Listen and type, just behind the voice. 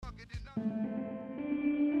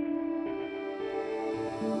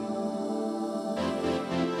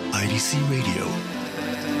IDC Radio,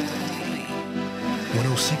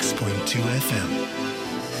 106.2 FM.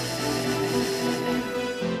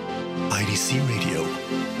 IDC Radio,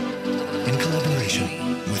 in collaboration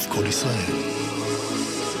with Code Israel.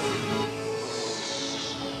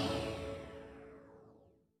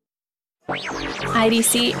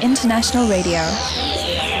 IDC International Radio.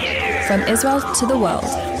 From Israel to the world.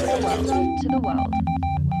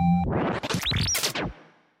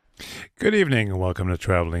 Good evening and welcome to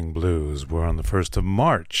Traveling Blues. We're on the 1st of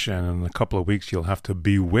March, and in a couple of weeks you'll have to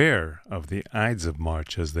beware of the Ides of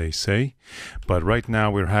March, as they say. But right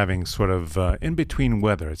now we're having sort of in-between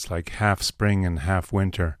weather. It's like half spring and half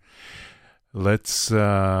winter. Let's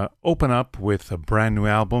open up with a brand new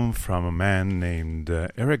album from a man named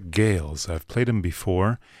Eric Gales. I've played him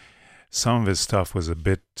before. Some of his stuff was a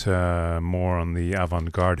bit more on the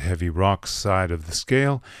avant-garde heavy rock side of the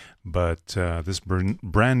scale, but this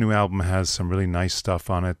brand new album has some really nice stuff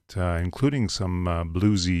on it, including some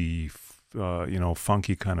bluesy,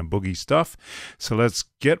 funky kind of boogie stuff. So let's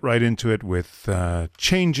get right into it with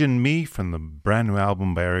Changin' Me from the brand new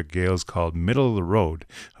album by Eric Gales called Middle of the Road,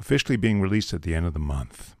 officially being released at the end of the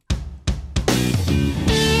month.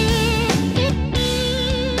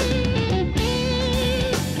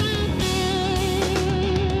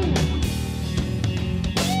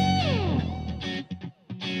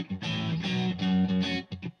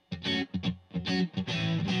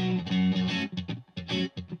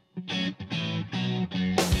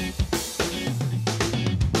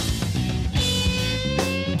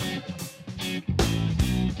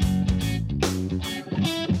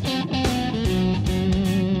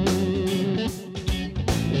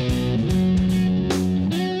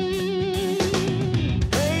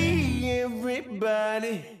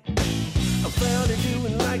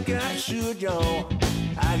 Y'all,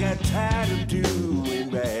 I got tired of doing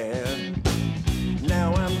bad.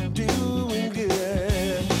 Now I'm doing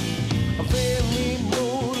good. I'm very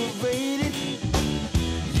motivated.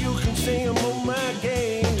 You can say I'm on my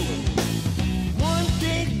game. One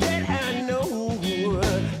thing that I know,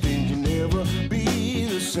 things can never be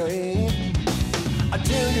the same. I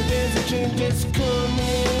tell you there's a change that's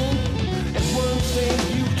coming, and one thing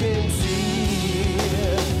you can see,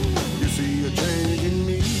 you see a change in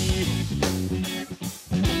me.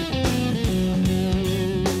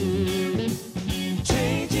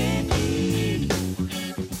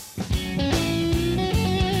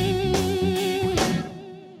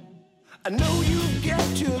 I know you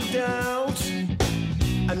got your doubts.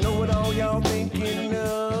 I know what all y'all thinking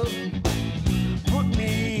of. Put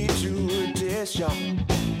me to a test, y'all,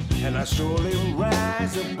 and I surely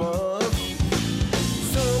rise above.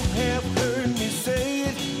 Some have heard me say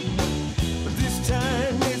it, but this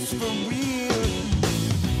time it's for real.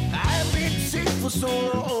 I've been sick for so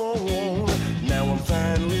long, now I'm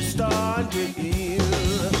finally starting to heal.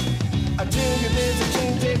 I tell you there's a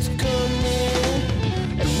change that's coming,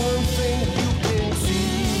 and one thing you can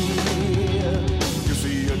see, you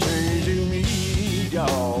see a change in me,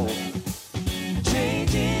 y'all.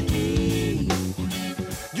 Change in me.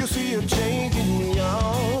 You see a change in me,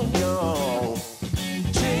 y'all.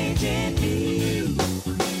 Change in me.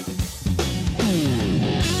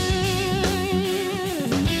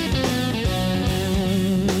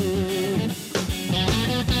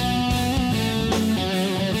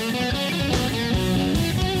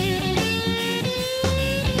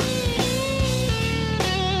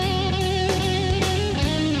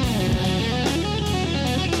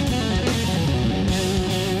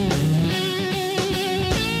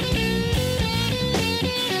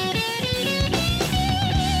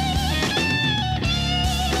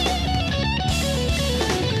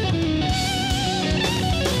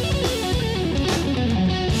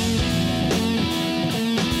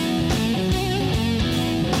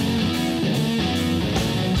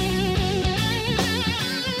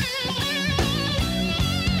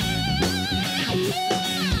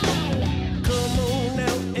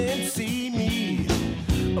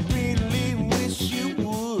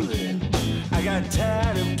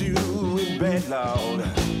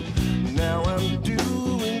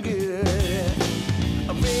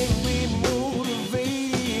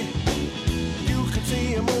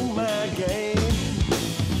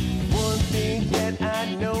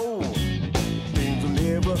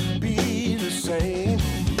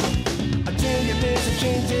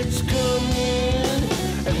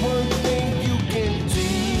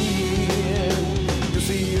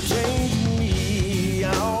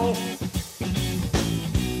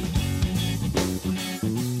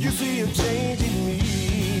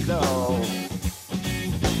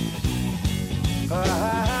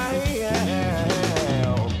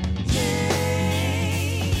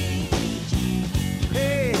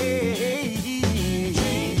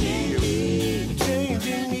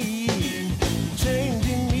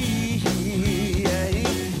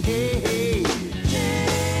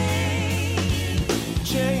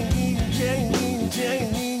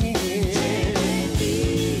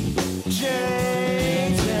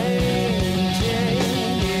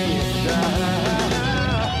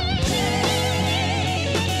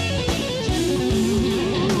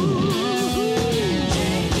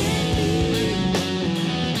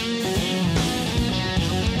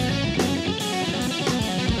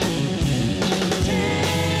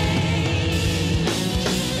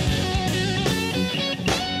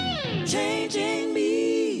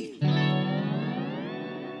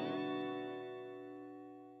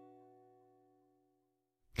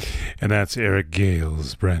 And that's Eric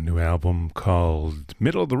Gale's brand new album called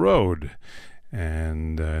Middle of the Road.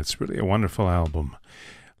 And it's really a wonderful album.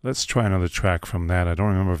 Let's try another track from that. I don't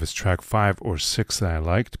remember if it's track 5 or 6 that I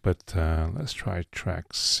liked, but let's try track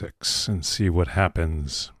 6 and see what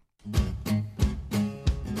happens.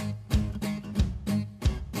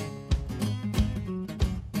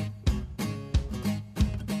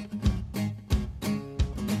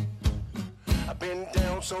 I've been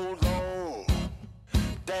down so long,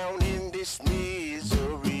 down in this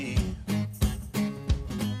misery.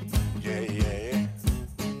 Yeah, yeah.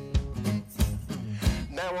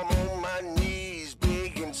 Now I'm on my knees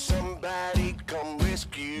begging somebody come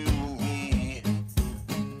rescue me.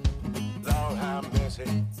 Lord have mercy.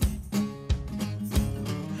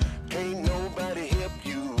 Can't nobody help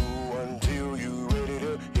you until you're ready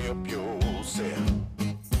to help yourself.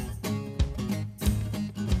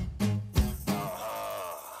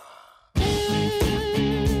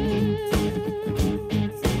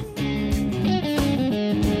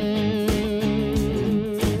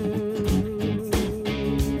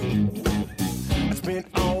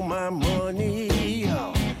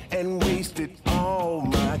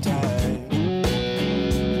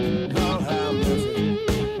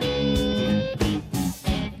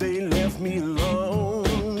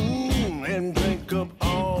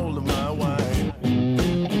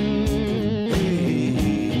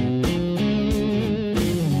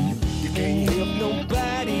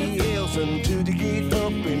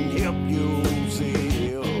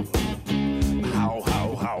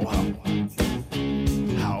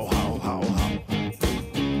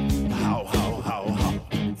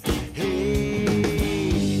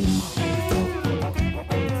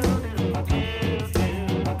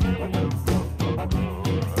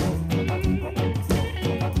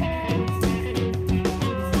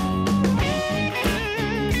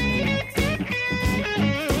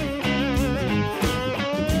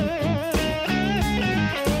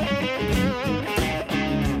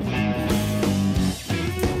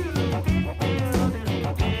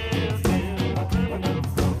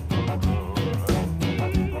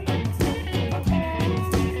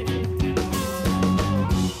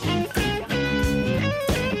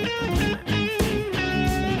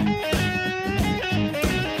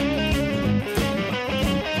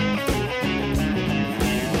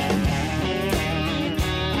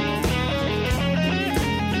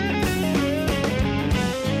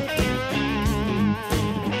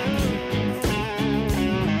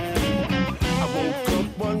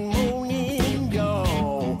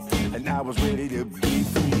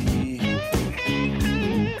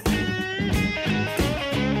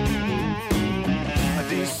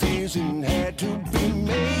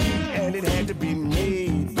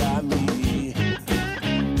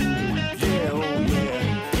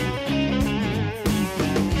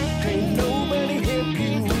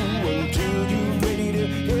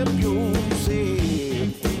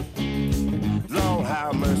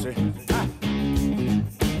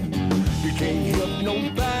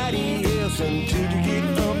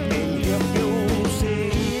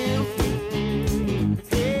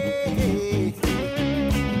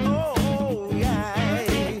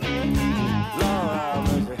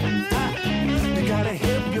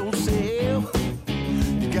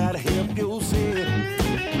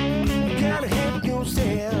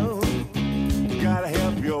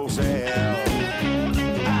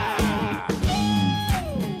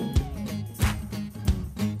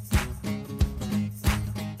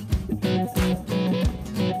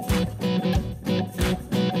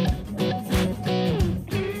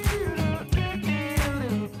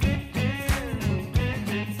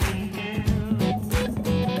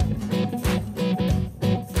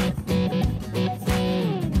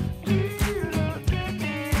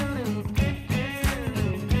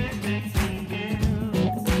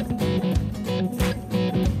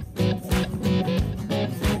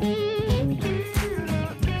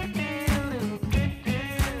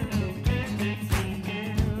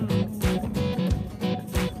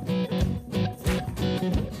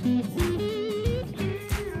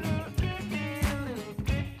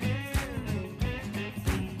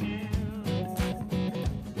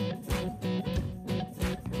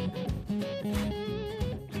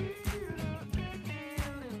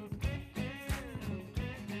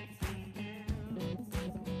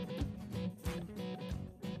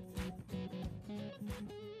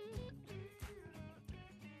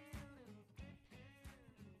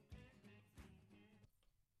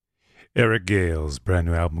 Eric Gale's brand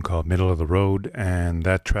new album called Middle of the Road, and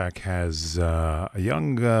that track has a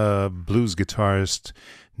young blues guitarist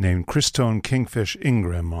named Christone Kingfish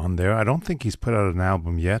Ingram on there. I don't think he's put out an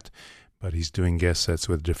album yet, but he's doing guest sets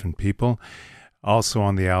with different people. Also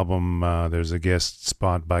on the album, there's a guest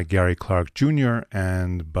spot by Gary Clark Jr.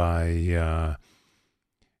 and by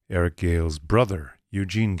Eric Gale's brother,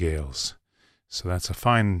 Eugene Gales. So that's a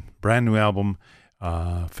fine, brand new album.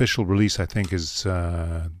 Official release, I think, is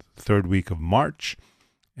third week of March,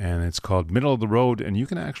 and it's called Middle of the Road, and you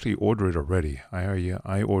can actually order it already.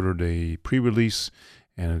 I ordered a pre-release,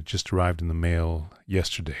 and it just arrived in the mail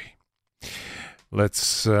yesterday.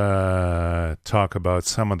 Let's talk about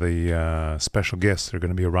some of the special guests that are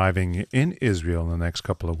going to be arriving in Israel in the next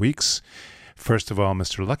couple of weeks. First of all,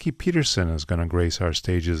 Mr. Lucky Peterson is going to grace our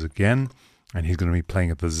stages again, and he's going to be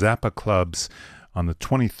playing at the Zappa Clubs on the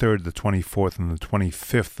 23rd, the 24th, and the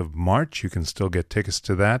 25th of March. You can still get tickets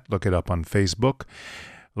to that. Look it up on Facebook.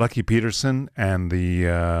 Lucky Peterson and the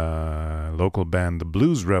local band, the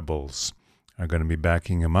Blues Rebels, are going to be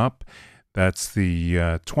backing him up. That's the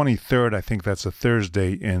 23rd, I think that's a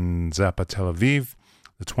Thursday in Zappa Tel Aviv.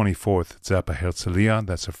 The 24th at Zappa Herzliya,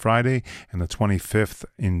 that's a Friday. And the 25th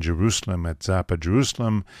in Jerusalem at Zappa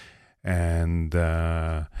Jerusalem. And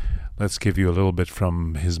let's give you a little bit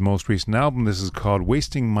from his most recent album. This is called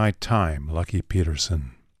Wasting My Time, Lucky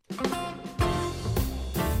Peterson.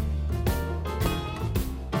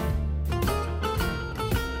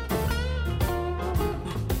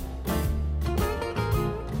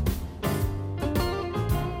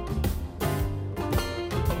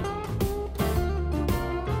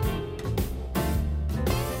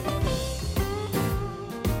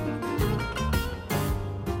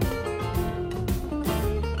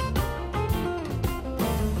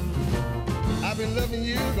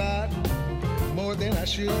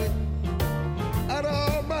 Out of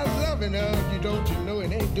all my loving of you, don't you know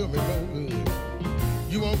it ain't doing me no good.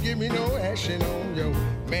 You won't give me no action on your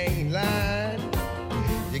main line.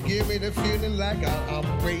 You give me the feeling like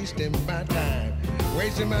I'm wasting my time.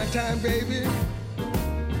 Wasting my time, baby.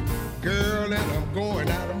 Girl, and I'm going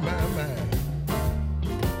out of my mind.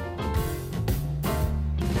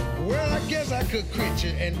 Well, I guess I could quit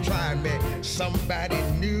you and try me somebody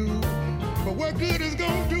new. But what good is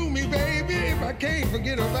gonna do me, baby, if I can't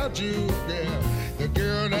forget about you? Yeah, the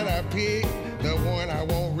girl that I picked, the one I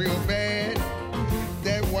want real bad.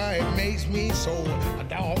 That's why it makes me so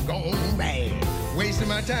doggone mad. Wasting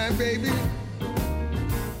my time, baby.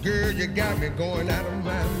 Girl, you got me going out of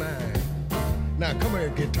my mind. Now come here,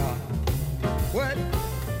 guitar. What?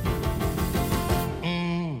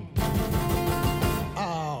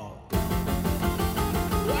 Oh.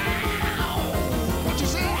 Wow. What you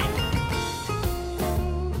say?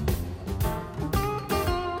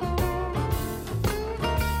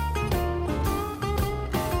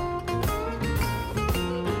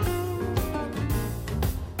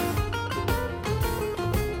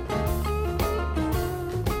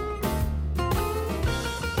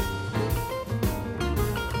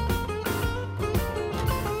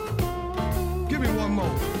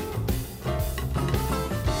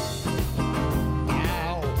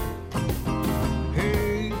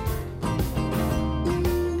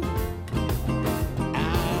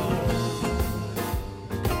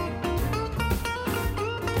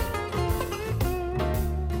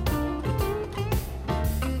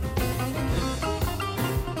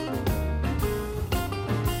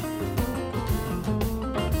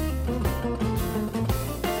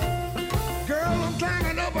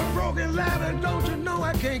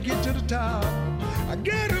 Can't get to the top. I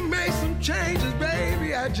gotta make some changes,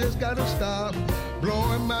 baby. I just gotta stop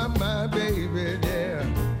blowing my mind, baby, yeah.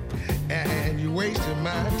 And you wasting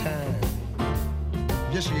my time.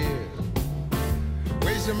 Yes, you is.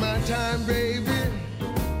 Wasting my time, baby.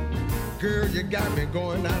 Girl, you got me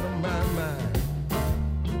going out of my mind.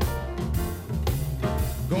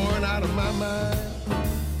 Going out of my mind.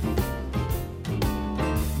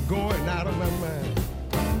 Going out of my mind.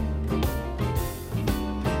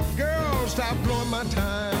 Stop blowing my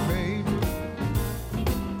time, baby.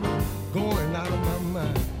 Going out of my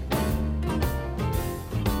mind.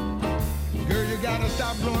 Girl, you gotta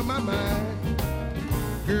stop blowing my mind.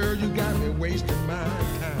 Girl, you got me wasting my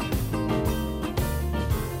time.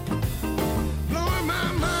 Blowing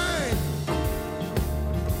my mind.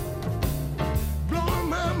 Blowing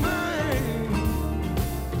my mind.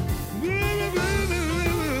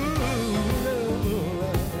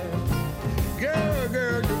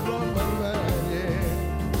 Girl, you blowing my mind, yeah.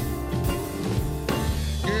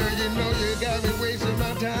 Girl, you know you got me wasting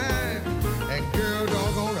my time. And girl,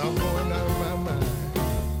 doggone, I'm going out of my mind.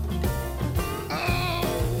 Oh,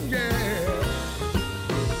 yeah.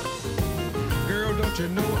 Girl, don't you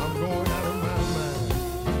know I'm going out of my mind.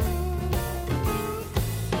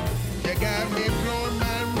 You got me blowing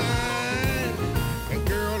my mind. And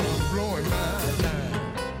girl, I'm blowing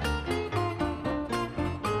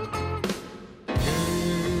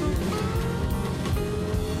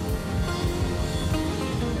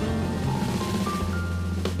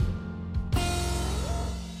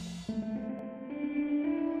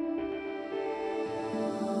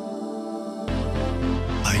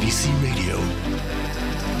IDC Radio.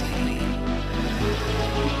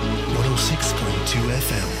 106.2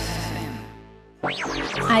 FM.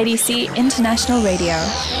 IDC International Radio,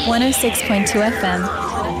 106.2 FM.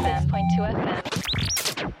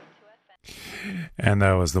 And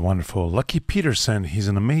that was the wonderful Lucky Peterson. He's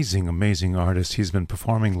an amazing, amazing artist. He's been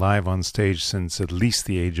performing live on stage since at least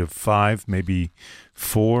the age of 5, maybe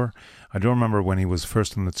 4. I don't remember when he was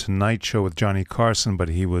first on The Tonight Show with Johnny Carson, but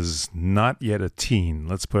he was not yet a teen,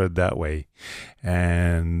 let's put it that way.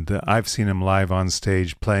 And I've seen him live on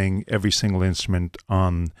stage playing every single instrument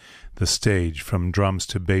on the stage, from drums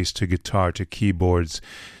to bass to guitar to keyboards,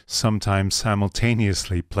 sometimes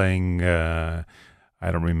simultaneously playing, I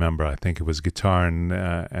don't remember, I think it was guitar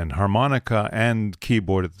and harmonica and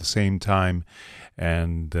keyboard at the same time.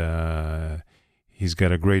 And he's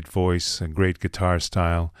got a great voice, a great guitar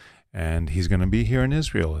style. And he's going to be here in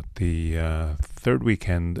Israel at the third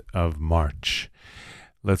weekend of March.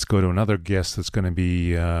 Let's go to another guest that's going to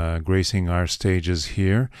be gracing our stages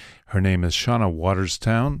here. Her name is Shauna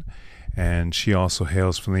Waterstown, and she also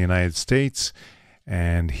hails from the United States.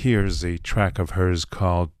 And here's a track of hers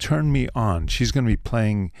called Turn Me On. She's going to be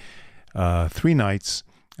playing 3 nights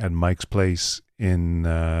at Mike's Place in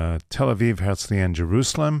Tel Aviv, Herzliya, and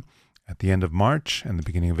Jerusalem at the end of March and the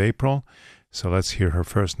beginning of April. So let's hear her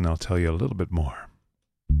first, and I'll tell you a little bit more.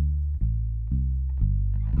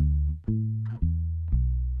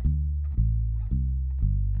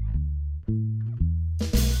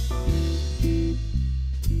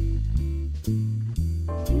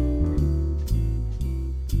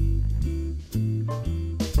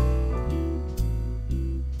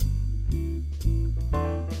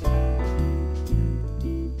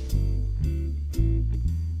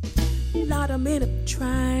 A lot of men have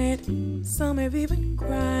tried, some have even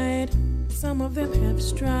cried, some of them have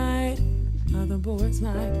stride. Other boys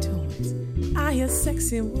like toys. I hear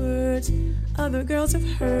sexy words other girls have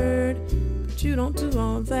heard, but you don't do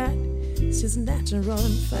all that. It's just natural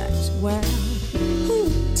and fact. Well, who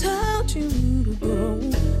told you to go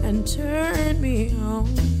and turn me on?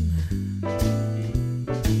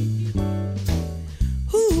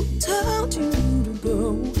 Who told you to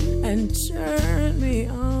go and turn me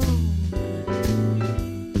on?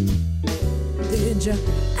 Did you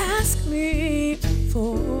ask me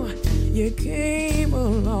before you came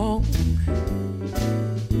along?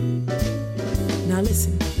 Now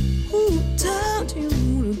listen, who told you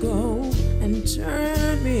to go and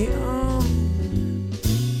turn me on?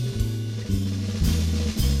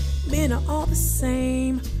 Men are all the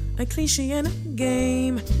same, a cliche and a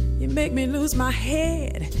game. You make me lose my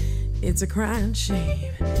head, it's a crying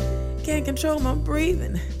shame. Can't control my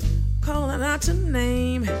breathing, calling out your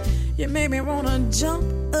name. You make me wanna jump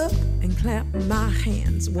up and clap my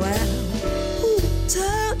hands. Well, who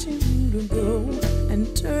told you to go and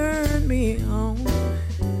turn me on?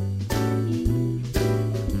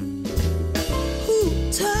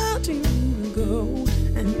 Who told you to go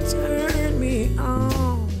and turn me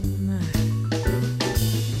on?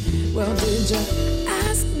 Well, did you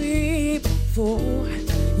ask me before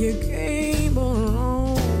you came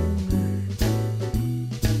along?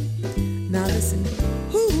 Now listen,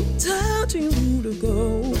 who told you to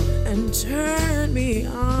go and turn me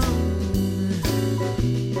on?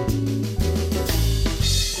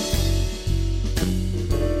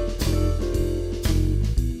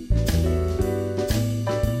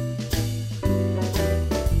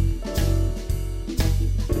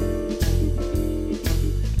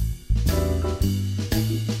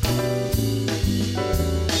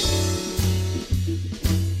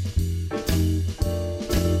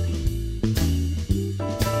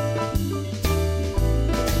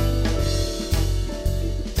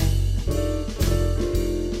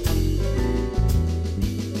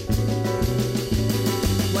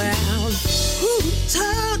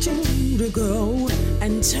 Go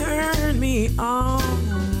and turn me on.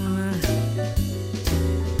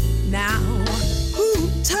 Now, who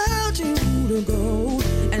told you to go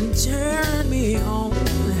and turn me on?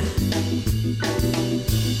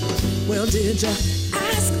 Well, did you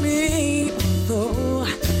ask me before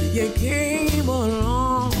you came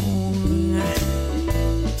along?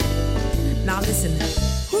 Now listen,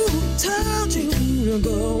 who told you to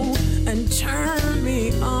go and turn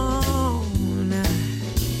me on?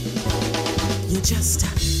 You just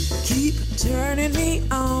keep turning me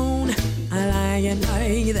on. I like it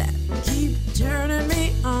like that. Keep turning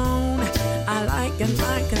me on. I like it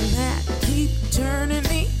like that. Keep turning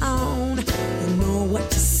me on. You know what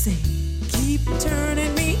to say. Keep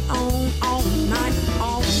turning me on all night,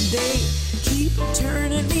 all day. Keep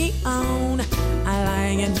turning me on. I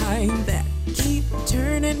like it like that. Keep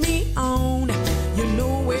turning me on. You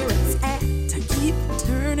know where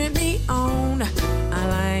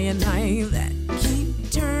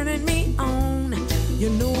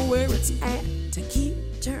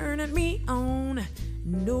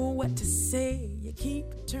You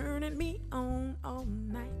keep turning me on all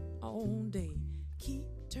night, all day. Keep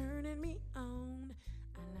turning me on.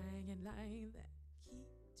 I like it like that. Keep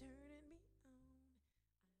turning me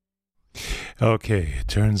on. Okay, it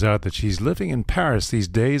turns out that she's living in Paris these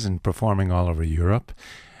days and performing all over Europe.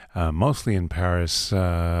 Mostly in Paris,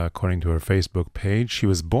 according to her Facebook page. She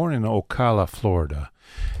was born in Ocala, Florida,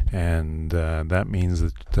 and that means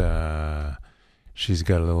that she's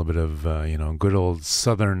got a little bit of, good old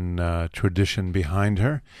Southern tradition behind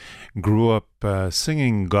her. Grew up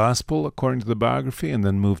singing gospel, according to the biography, and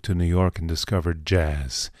then moved to New York and discovered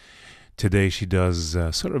jazz. Today she does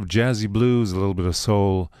sort of jazzy blues, a little bit of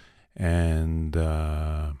soul, and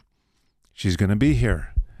she's going to be here.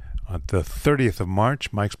 On the 30th of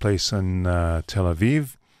March, Mike's Place in Tel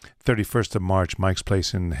Aviv. 31st of March, Mike's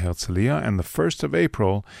Place in Herzliya. And the 1st of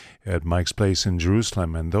April at Mike's Place in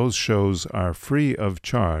Jerusalem. And those shows are free of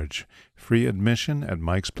charge. Free admission at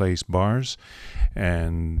Mike's Place bars.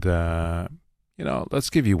 And, let's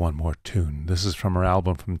give you one more tune. This is from her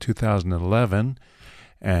album from 2011.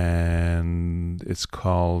 And it's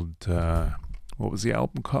called... what was the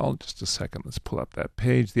album called? Just a second. Let's pull up that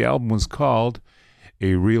page. The album was called...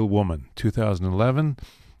 A Real Woman, 2011,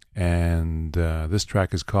 and this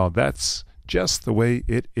track is called That's Just the Way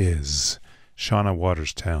It Is, Shauna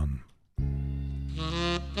Waterstown.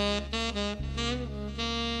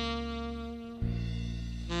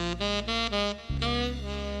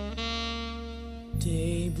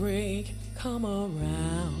 Daybreak come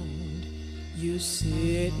around, you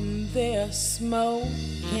sitting there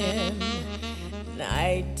smoking.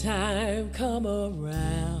 Nighttime come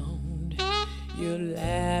around, you're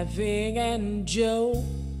laughing and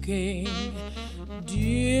joking,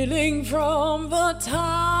 dealing from the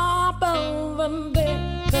top of a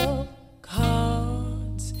deck of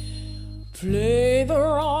cards. Play the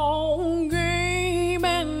wrong game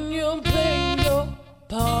and you play your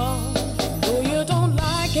part. No, you don't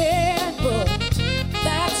like it, but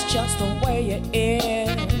that's just the way it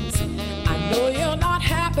is. I know you're not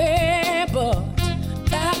happy, but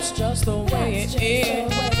that's just the way it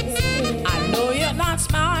is. I know you're not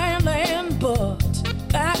smiling, but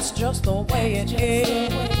that's just the way it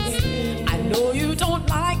is. I know you don't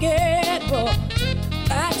like it, but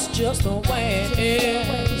that's just the way it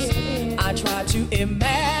is. I try to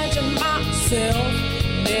imagine myself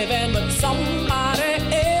living with somebody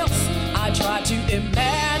else. I try to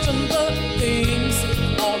imagine the things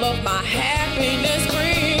all of my happiness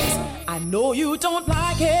brings. I know you don't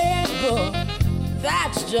like it, but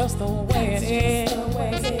that's just the way it is.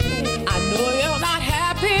 I know you're not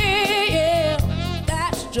happy, yeah.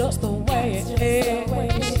 That's just the way it is.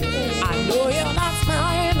 I know you're not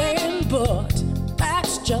smiling, but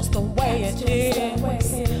that's just the way it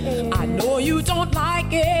is. I know you don't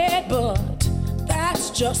like it, but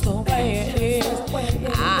that's just the way it is.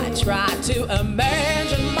 I try to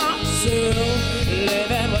imagine myself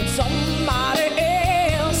living with somebody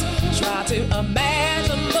else. Try to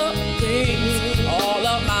imagine the things all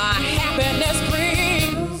of my happiness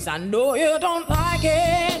brings. I know you don't like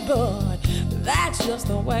it, but that's just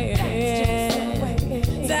the way it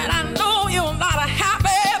is. That I know you're not a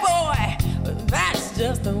happy boy, but that's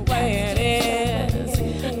just the way it is.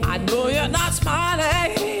 I know you're not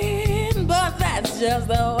smiling, but that's just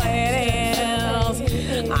the way it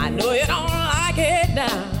is. I know you don't like it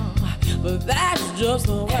now, but that's just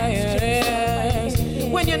the way it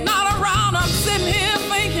is. When you're not around, I'm sitting here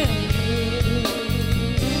thinking,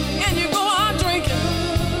 and you go on drinking,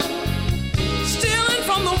 stealing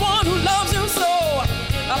from the one who loves you so.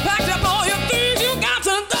 I packed up all your things, you got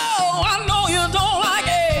to go. I know you don't like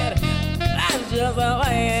it, that's just the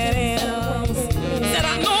way it is. Said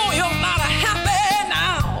I know you're not happy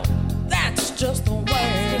now, that's just the way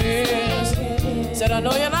it is. Said I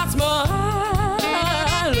know you're not smiling,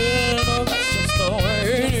 that's just the way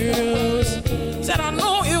it is. Said I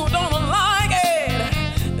know you don't like it,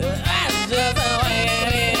 that's just the way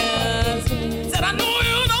it is. Said I know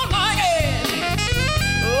you don't like it,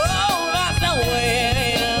 oh, that's the way it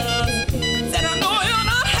is. Said I know you're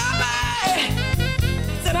not happy,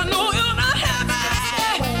 said I know you're not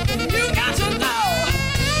happy, you got to go,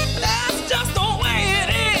 that's just the way it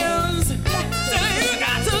is. Said you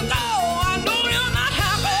got to go, I know you're not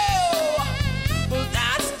happy, but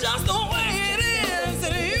that's just the way it is.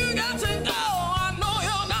 Said you got to go, I know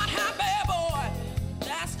you're not happy, boy,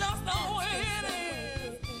 that's just the way it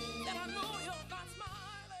is. Said I know you're not smiling.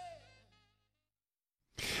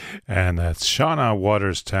 And that's Shauna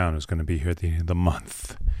Waterstown, who's going to be here at the end of the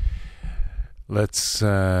month. Let's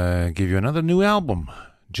give you another new album.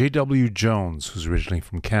 J.W. Jones, who's originally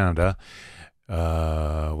from Canada,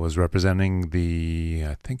 was representing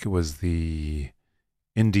I think it was the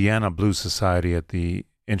Indiana Blues Society at the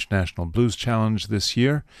International Blues Challenge this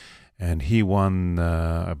year, and he won,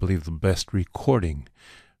 I believe, the best recording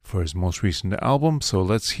for his most recent album. So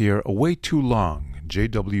let's hear Away Too Long,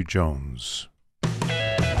 J.W. Jones.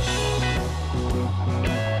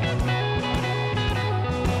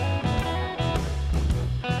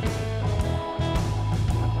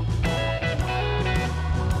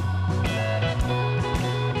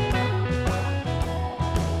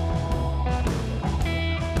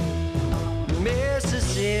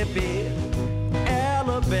 Mississippi,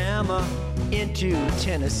 Alabama, into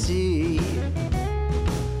Tennessee.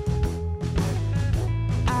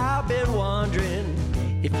 I've been wondering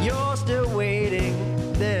if you're still waiting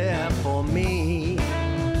there for me.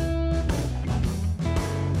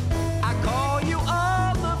 I call you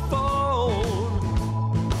on the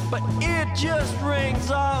phone, but it just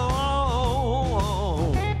rings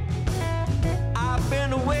on. I've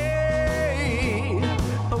been away,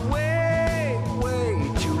 way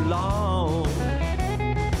too long.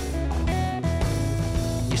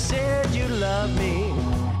 You said you loved me,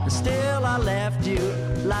 and still I left you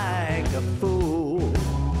like a fool.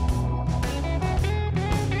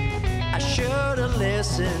 I should've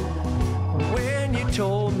listened when you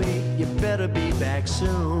told me you better be back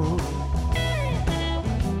soon.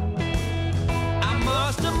 I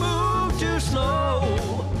must have moved too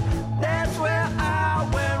slow, that's where I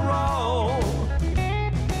went wrong.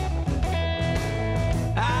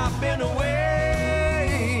 I've been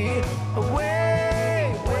away,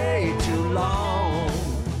 way too long.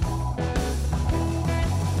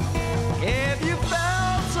 If you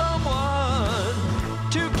found someone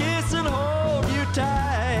to kiss and hold you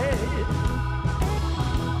tight,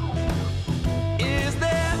 is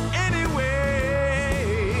there any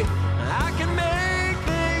way I can make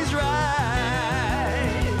things right?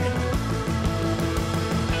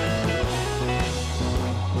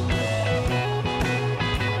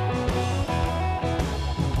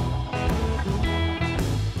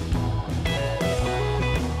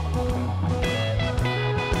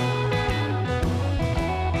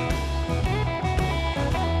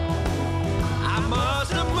 I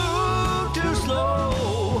must have moved too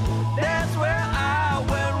slow, that's where I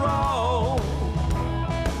went wrong.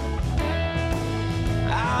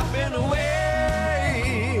 I've been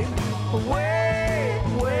away,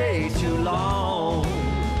 way too long.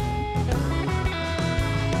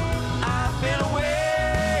 I've been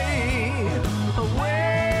away,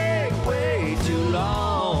 way too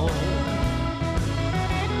long.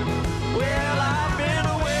 Well, I've been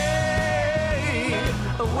away,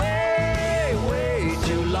 way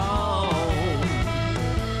too long.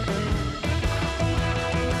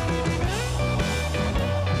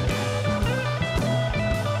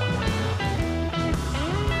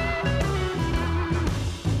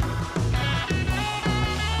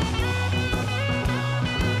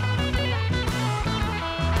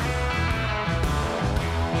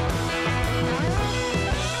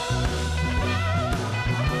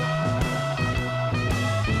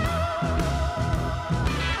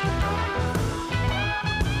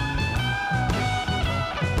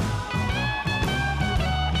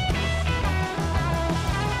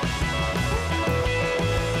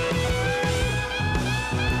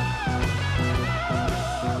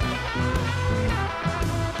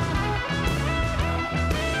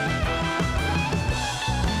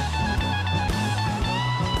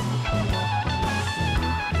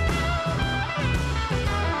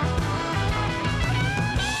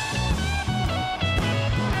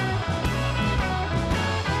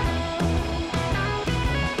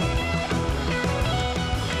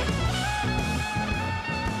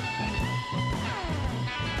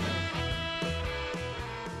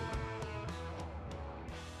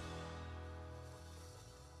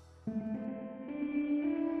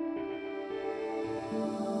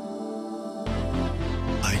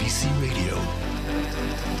 IDC Radio,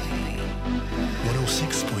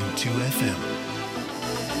 106.2 FM.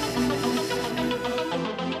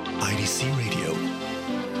 IDC Radio,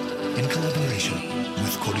 in collaboration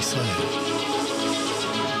with Cody Slade.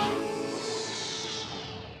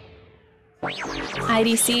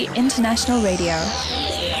 IDC International Radio.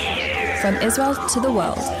 From Israel to the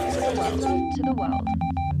world.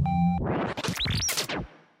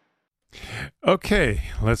 Okay,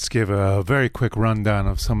 let's give a very quick rundown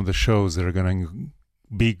of some of the shows that are going to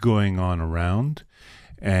be going on around.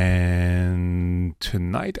 And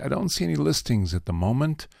tonight, I don't see any listings at the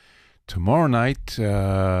moment. Tomorrow night,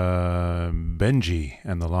 Benji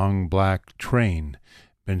and the Long Black Train,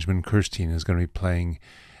 Benjamin Kirstein, is going to be playing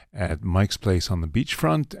at Mike's Place on the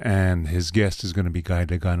beachfront, and his guest is going to be Guy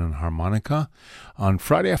Dagan on harmonica. On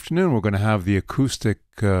Friday afternoon, we're going to have the acoustic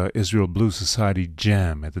Israel Blues Society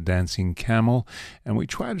Jam at the Dancing Camel, and we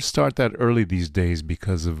try to start that early these days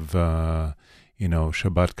because of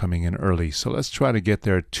Shabbat coming in early. So let's try to get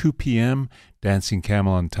there at 2 p.m. Dancing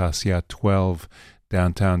Camel on Tasia 12,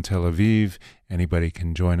 downtown Tel Aviv. Anybody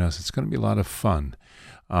can join us. It's going to be a lot of fun.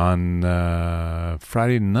 On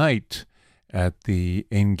Friday night, at the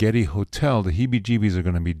Ein Gedi Hotel, the Heebie-Jeebies are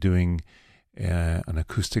going to be doing an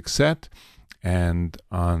acoustic set. And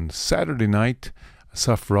on Saturday night,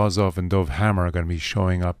 Asaf Rozov and Dov Hammer are going to be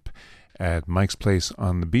showing up at Mike's Place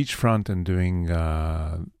on the beachfront and doing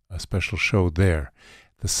a special show there.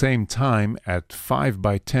 At the same time, at 5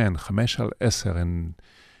 by 10, 5 al 10 in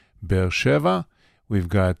Be'er Sheva, we've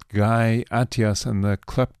got Guy Atias and the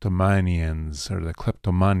Kleptomanians, or the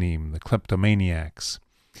Kleptomanim, the Kleptomaniacs.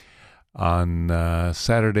 On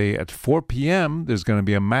Saturday at 4 p.m., there's going to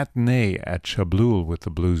be a matinee at Shablul with the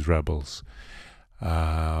Blues Rebels.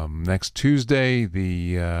 Next Tuesday,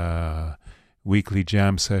 the weekly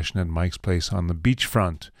jam session at Mike's Place on the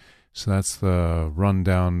beachfront. So that's the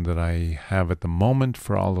rundown that I have at the moment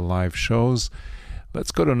for all the live shows.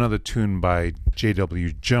 Let's go to another tune by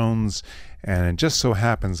J.W. Jones. And it just so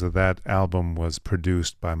happens that album was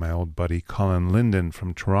produced by my old buddy Colin Linden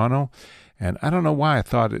from Toronto. And I don't know why I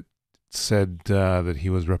thought it said that he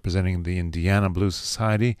was representing the Indiana Blues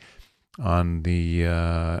Society. On the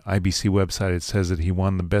IBC website, it says that he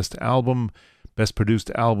won the best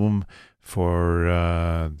produced album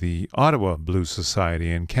for the Ottawa Blues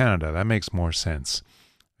Society in Canada. That makes more sense.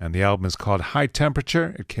 And the album is called High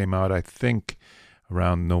Temperature. It came out, I think,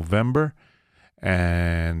 around November.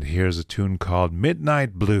 And here's a tune called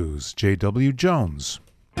Midnight Blues, J.W. Jones.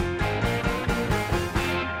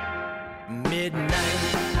 Midnight,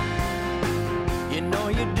 you know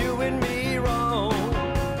you're doing me wrong,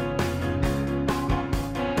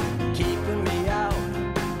 keeping me out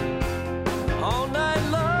all night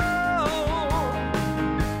long.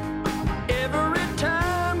 Every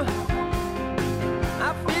time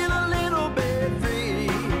I feel a little bit free,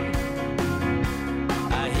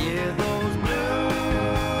 I hear those blues,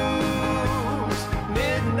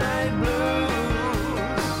 midnight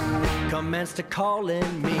blues, commence to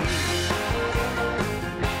calling me.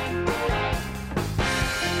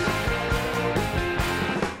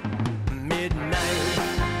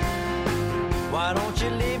 Why don't you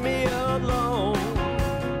leave me alone?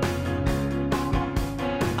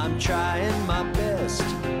 I'm trying my best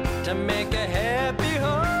to make a happy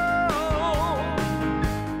home.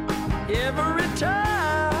 Every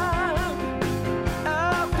time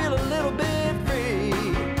I feel a little bit free,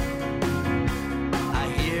 I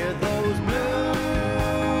hear those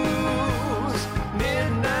blues,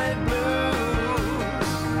 midnight blues,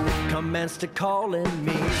 commence to calling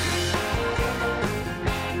me.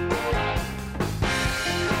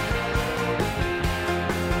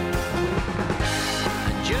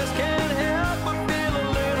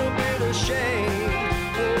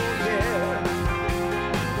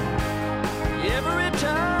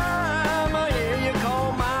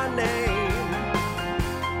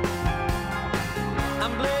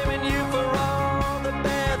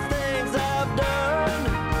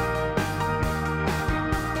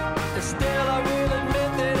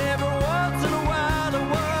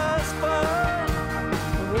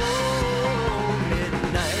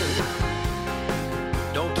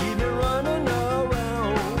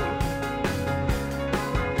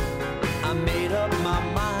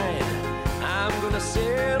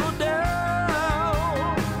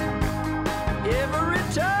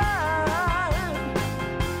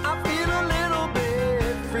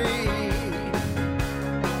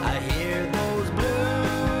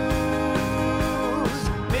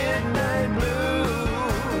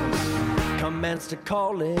 To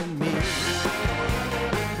calling me.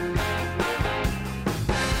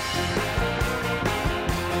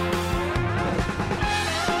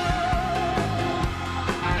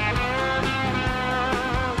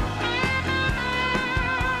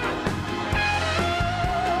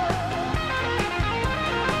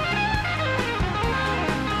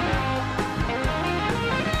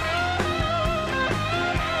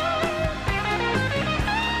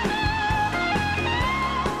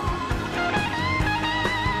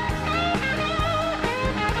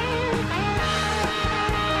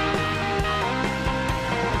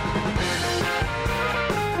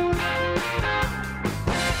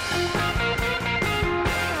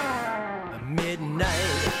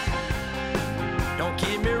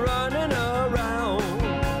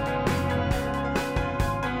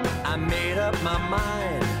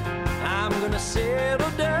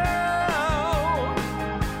 settle down.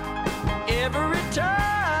 Every time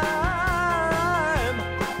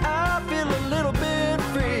I feel a little bit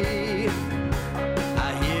free,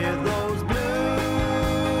 I hear those blues,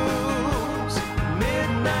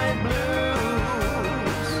 midnight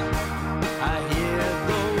blues. I hear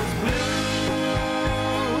those blues,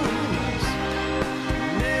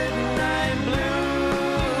 midnight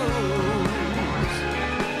blues.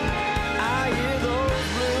 I hear those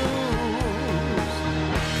blues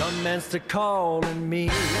commence to calling me.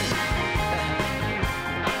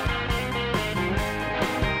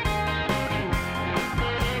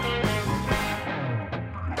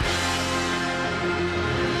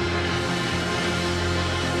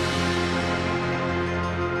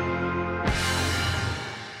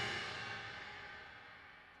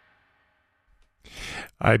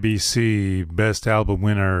 IBC Best Album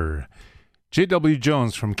winner J.W.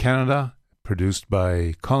 Jones from Canada, produced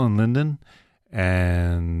by Colin Linden,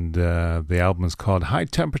 and the album is called High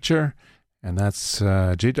Temperature, and that's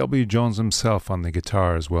J.W. Jones himself on the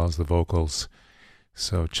guitar as well as the vocals.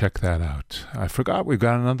 So check that out. I forgot we've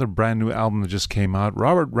got another brand new album that just came out,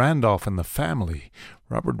 Robert Randolph and the Family.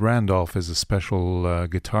 Robert Randolph is a special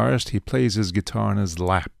guitarist. He plays his guitar on his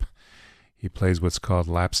lap. He plays what's called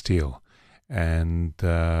lap steel. And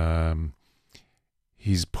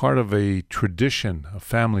he's part of a tradition, a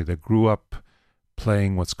family that grew up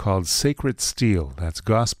playing what's called sacred steel. That's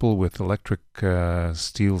gospel with electric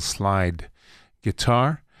steel slide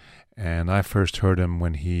guitar. And I first heard him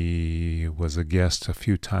when he was a guest a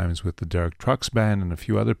few times with the Derek Trucks Band and a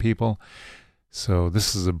few other people. So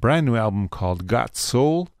this is a brand new album called Got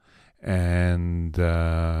Soul. And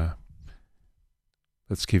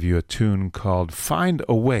let's give you a tune called Find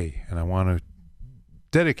a Way. And I want to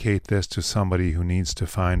dedicate this to somebody who needs to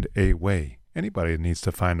find a way. Anybody needs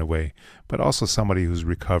to find a way, but also somebody who's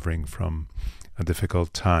recovering from a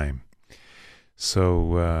difficult time.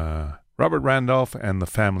 So, Robert Randolph and the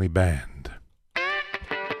Family Band.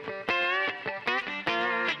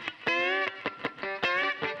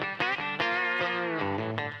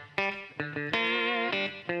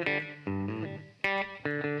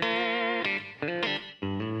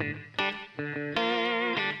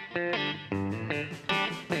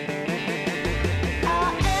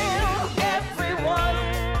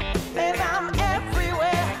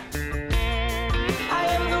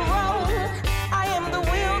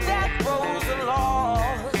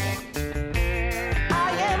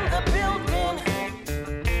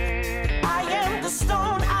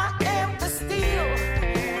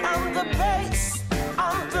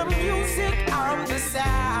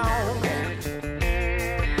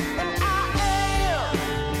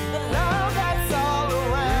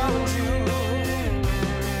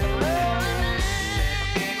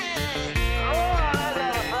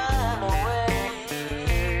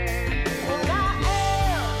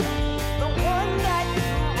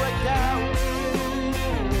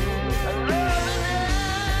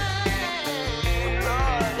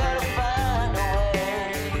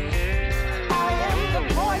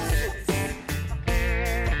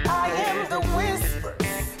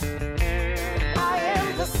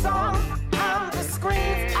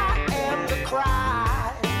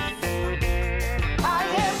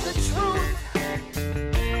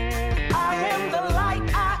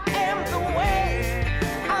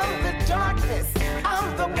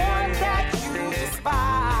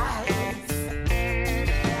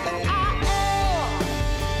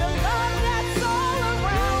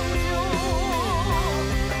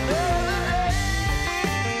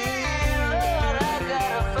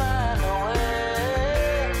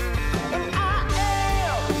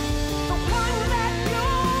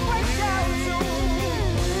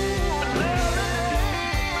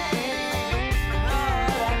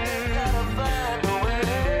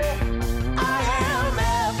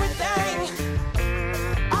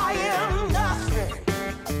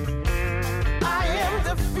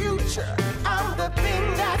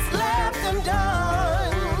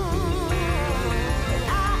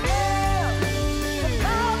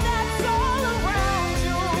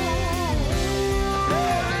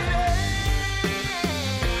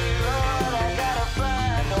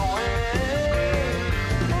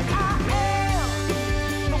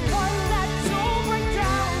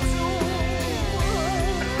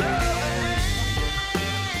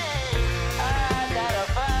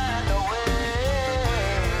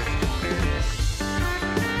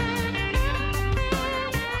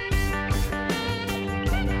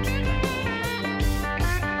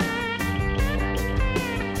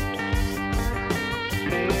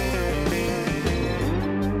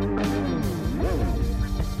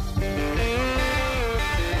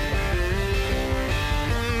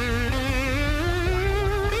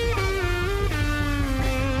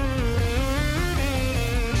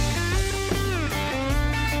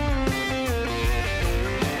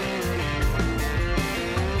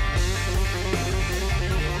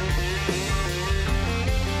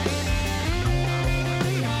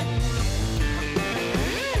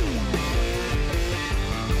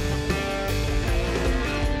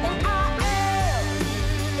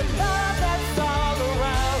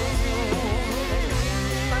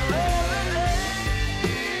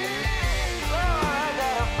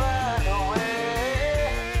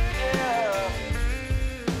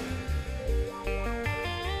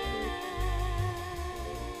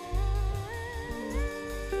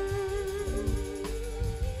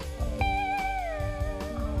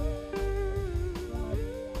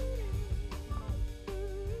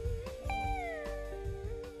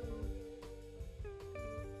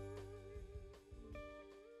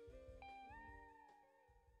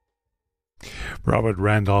 Robert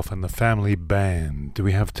Randolph and the Family Band. Do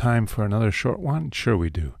we have time for another short one? Sure we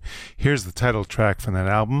do. Here's the title track from that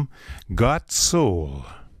album, Got Soul.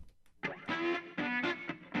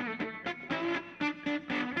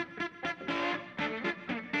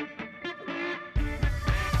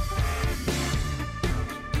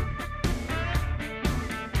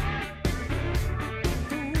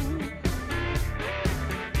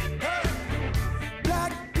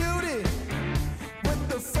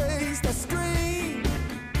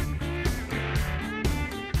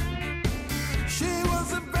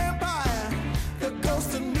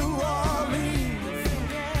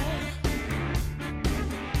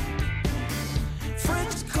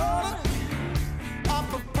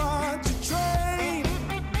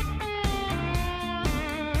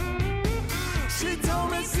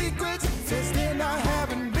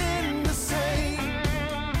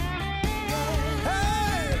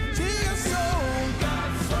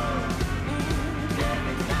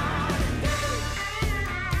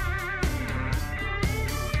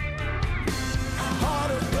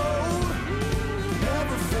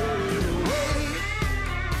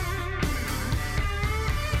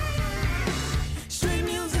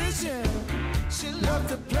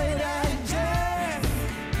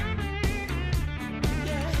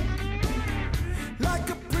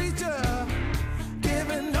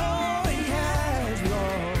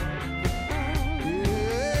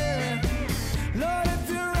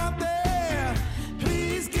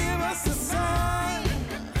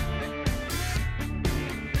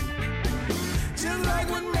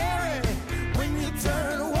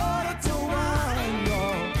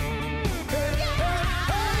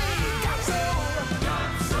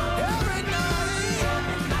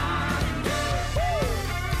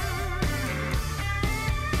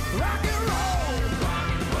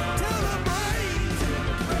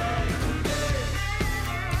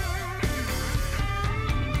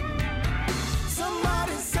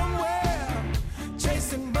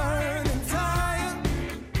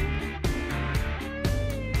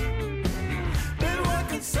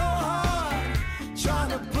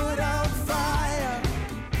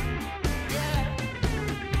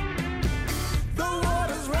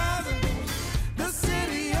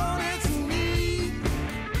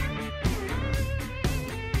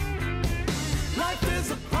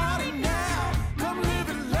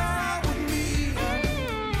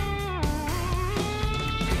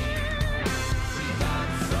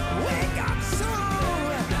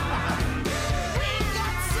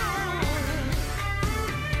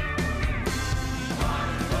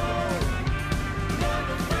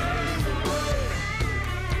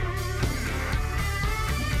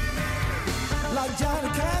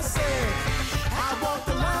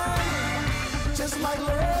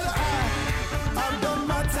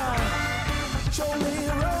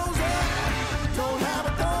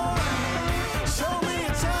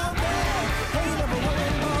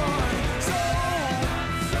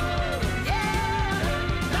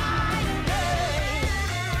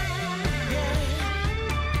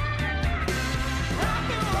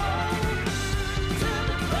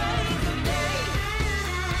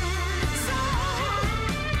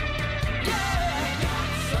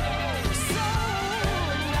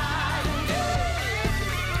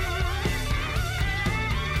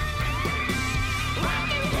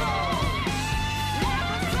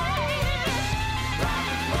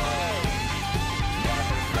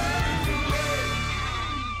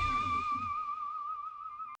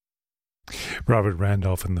 Robert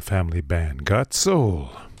Randolph and the Family Band, Got Soul.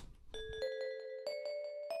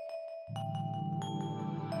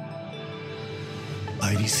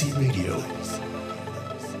 IDC Radio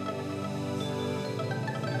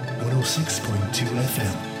 106.2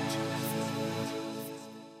 FM.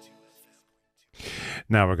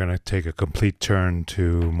 Now we're going to take a complete turn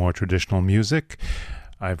to more traditional music.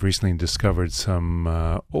 I've recently discovered some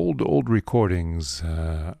old recordings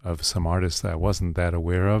of some artists that I wasn't that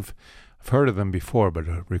aware of. I've heard of them before,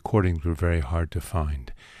 but recordings were very hard to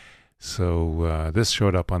find. So this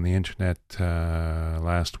showed up on the internet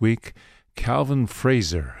last week. Calvin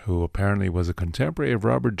Fraser, who apparently was a contemporary of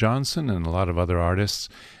Robert Johnson and a lot of other artists,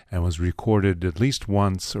 and was recorded at least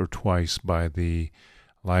once or twice by the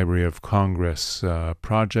Library of Congress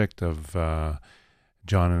project of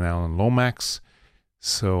John and Alan Lomax.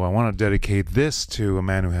 So I want to dedicate this to a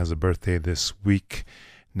man who has a birthday this week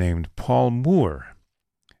named Paul Moore.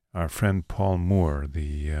 Our friend Paul Moore,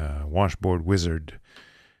 the washboard wizard.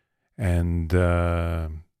 And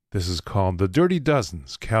this is called The Dirty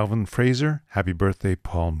Dozens. Calvin Fraser, happy birthday,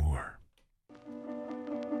 Paul Moore.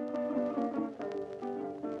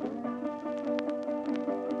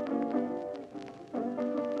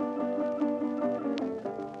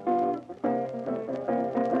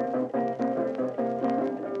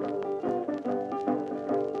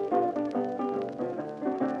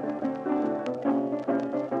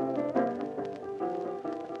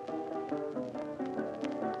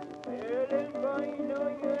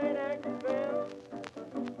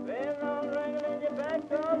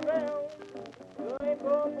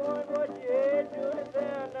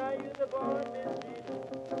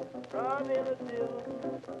 From in the field,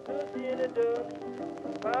 to in the dirt.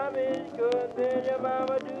 Mama is good, then your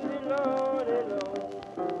mama do the Lord alone.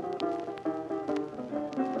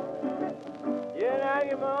 You like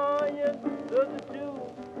him on your sister too.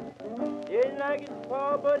 Didn't like his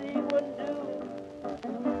paw, but he wouldn't do.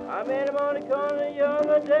 I met him on the corner the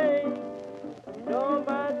other day. Told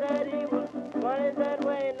about that he was funny that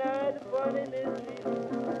way. Now it's funny this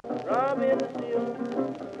Rob in the seal,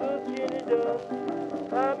 good skinny dog.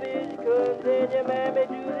 Papa is good, then your mammy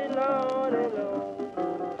do the Lord alone.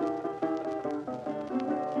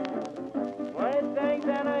 One of the things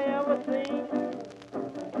that I ever seen,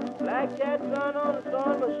 black cats run on a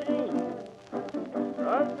sawing machine.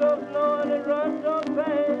 Run so slow and it runs so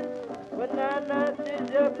fast. But now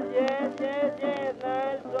sits up and yes,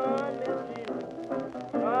 now it's on Miss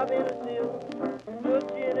Rob in the seal,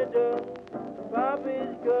 look in the dust. Papa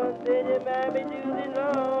is good, then your mammy do the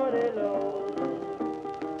Lord alone.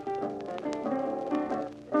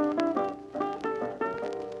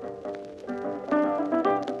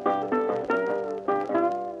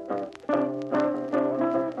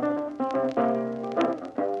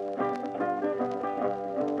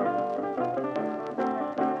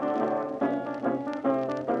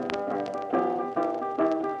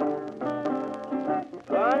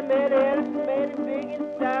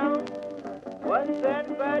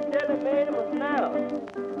 Satisfied till it made him a snout.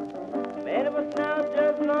 Made him a snout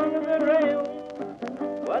just long as a rail.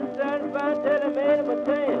 Wasn't satisfied till it made him a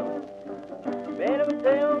tail. Made him a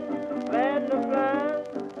tail, flat and fly.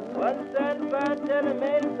 Wasn't satisfied till it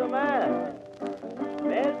made him some eyes.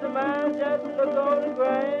 Made him some eyes just to look over the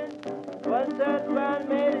grass. Wasn't satisfied,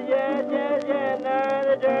 made it yeah. Now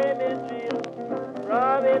the dirty mistreater.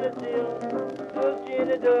 Rob in the seal, look in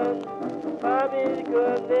the dust. Bobby is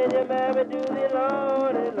good, then your mammy do the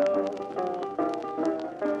Lord alone.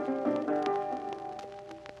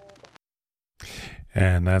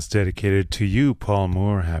 And that's dedicated to you, Paul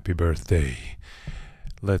Moore. Happy birthday.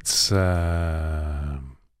 Let's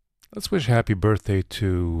wish happy birthday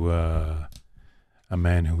to a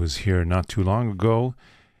man who was here not too long ago,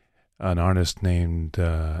 an artist named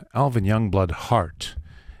Alvin Youngblood Hart.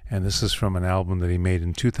 And this is from an album that he made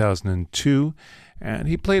in 2002. And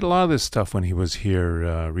he played a lot of this stuff when he was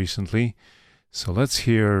here recently. So let's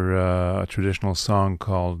hear a traditional song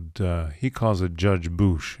called, he calls it Judge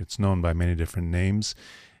Boosh. It's known by many different names.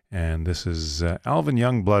 And this is Alvin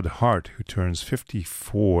Youngblood Hart, who turns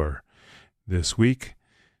 54 this week.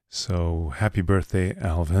 So happy birthday,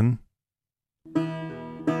 Alvin.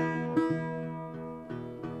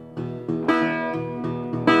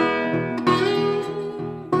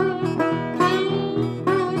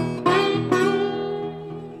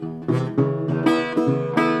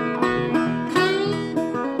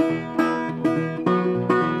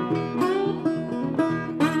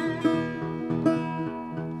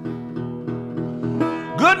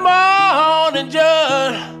 Good morning,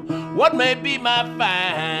 Judge. What may be my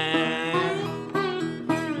fine?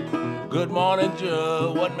 Good morning,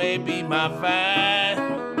 Judge. What may be my fine?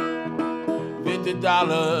 $50,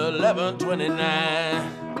 $11.29.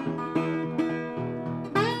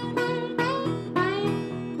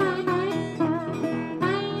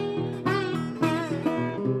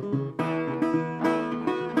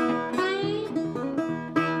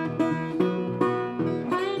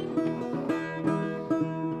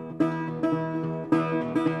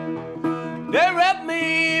 They arrest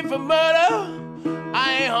me for murder,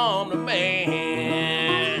 I ain't harmed a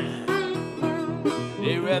man.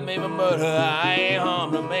 They arrest me for murder, I ain't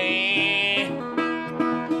harmed a man.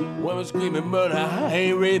 Women screaming murder, I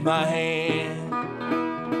ain't raised my hand.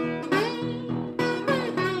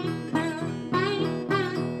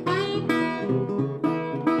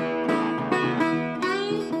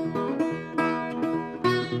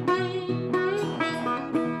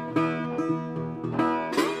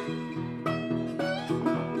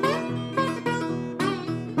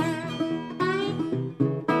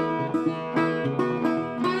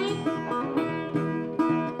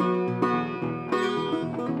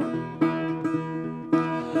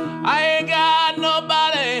 I ain't got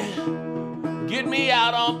nobody get me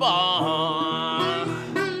out on bond.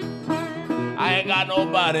 I ain't got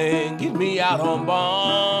nobody get me out on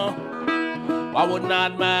bond. I would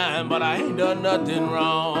not mind, but I ain't done nothing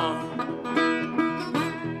wrong.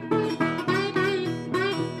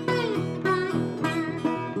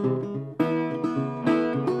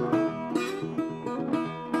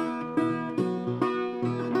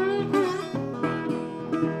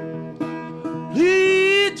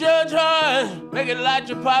 Please, Judge Hart, make it like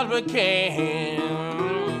you possibly can.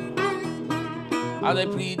 I say,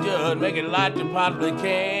 please, Judge, make it like you possibly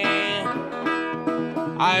can.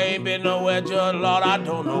 I ain't been nowhere, Judge Lord, I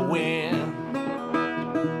don't know when.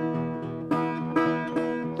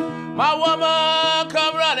 My woman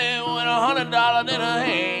come running with $100 in her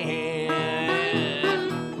hand.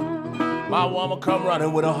 My woman come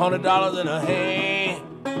running with $100 in her hand.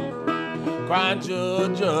 Crying,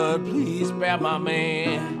 Judge, Judge, please spare my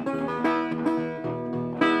man.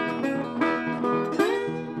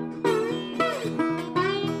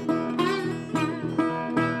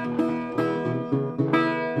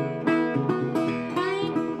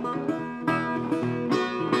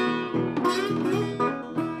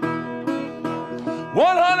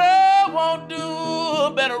 $100 won't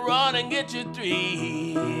do, better run and get you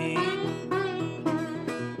three.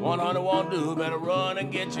 100 won't do, better run and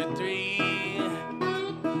get you three.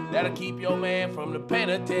 That'll keep your man from the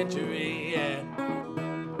penitentiary. Yeah.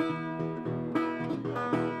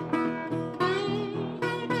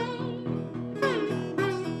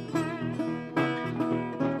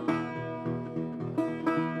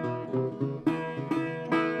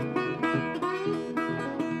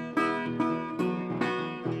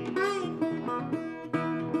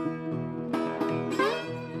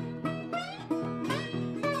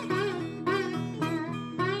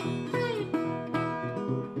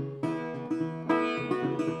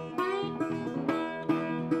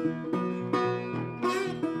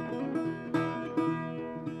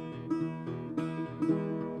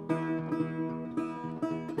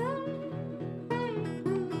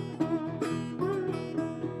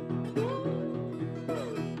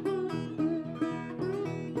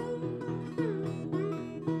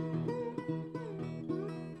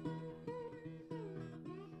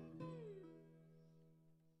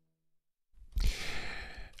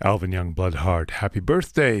 Alvin Young Bloodheart, happy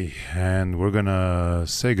birthday. And we're going to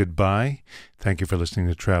say goodbye. Thank you for listening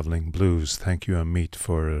to Traveling Blues. Thank you, Amit,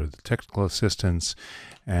 for the technical assistance.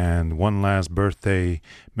 And one last birthday,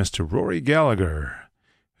 Mr. Rory Gallagher,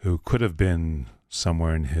 who could have been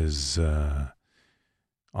somewhere in his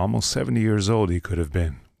almost 70 years old. He could have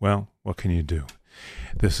been. Well, what can you do?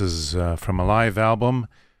 This is from a live album,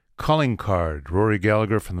 Calling Card, Rory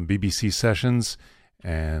Gallagher from the BBC Sessions.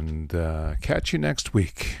 And catch you next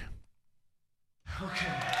week. Okay.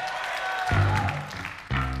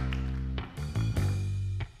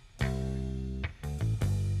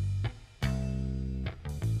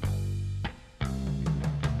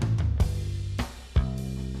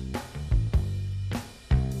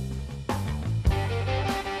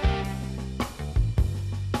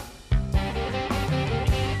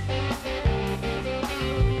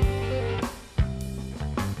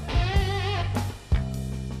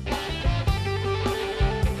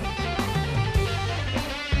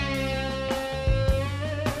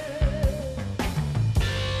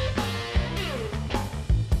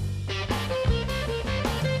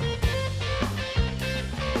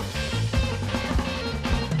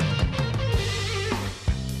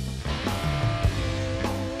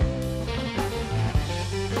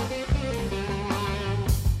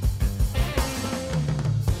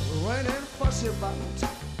 About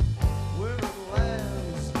where it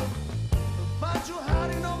lands, find you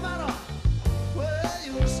hiding no matter where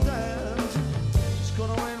you stand. It's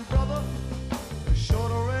gonna rain, brother, it's sure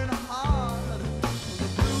to rain hard. When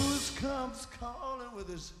the blues comes calling with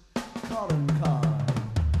his calling card.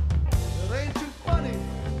 It ain't too funny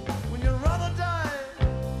when your brother died.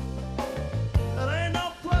 It ain't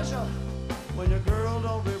no pleasure when your girl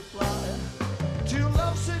don't reply to your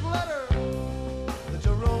lovesick letter that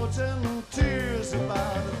you wrote in tears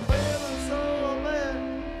about it, failing so a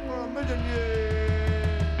man for a million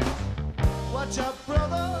years. Watch out,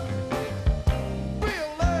 brother.